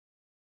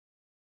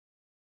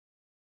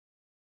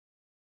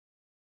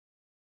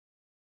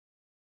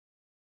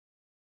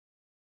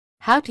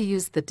How to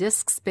use the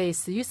disk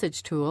space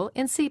usage tool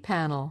in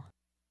cPanel.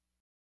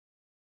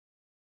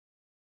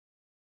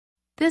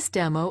 This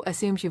demo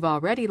assumes you've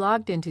already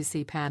logged into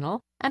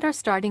cPanel and are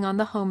starting on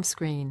the home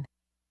screen.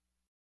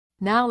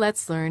 Now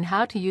let's learn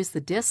how to use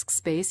the disk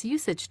space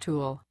usage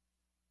tool.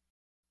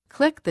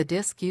 Click the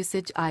disk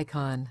usage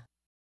icon.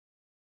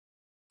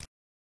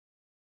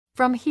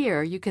 From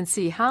here, you can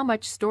see how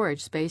much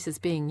storage space is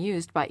being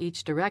used by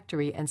each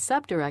directory and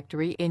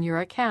subdirectory in your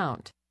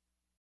account.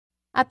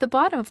 At the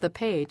bottom of the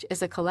page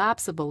is a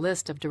collapsible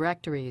list of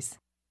directories.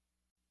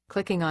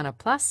 Clicking on a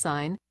plus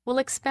sign will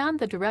expand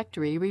the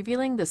directory,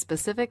 revealing the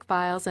specific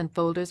files and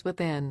folders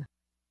within.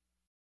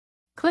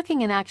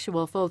 Clicking an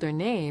actual folder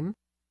name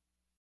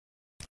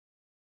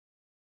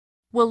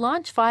will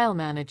launch File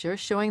Manager,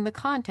 showing the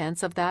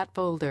contents of that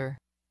folder.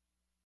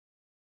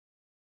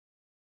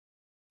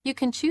 You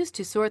can choose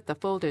to sort the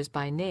folders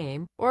by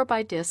name or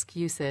by disk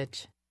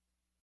usage.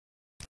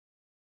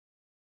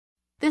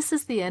 This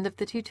is the end of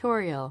the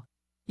tutorial.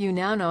 You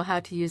now know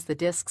how to use the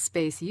disk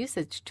space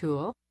usage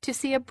tool to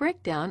see a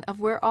breakdown of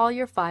where all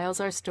your files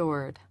are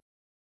stored.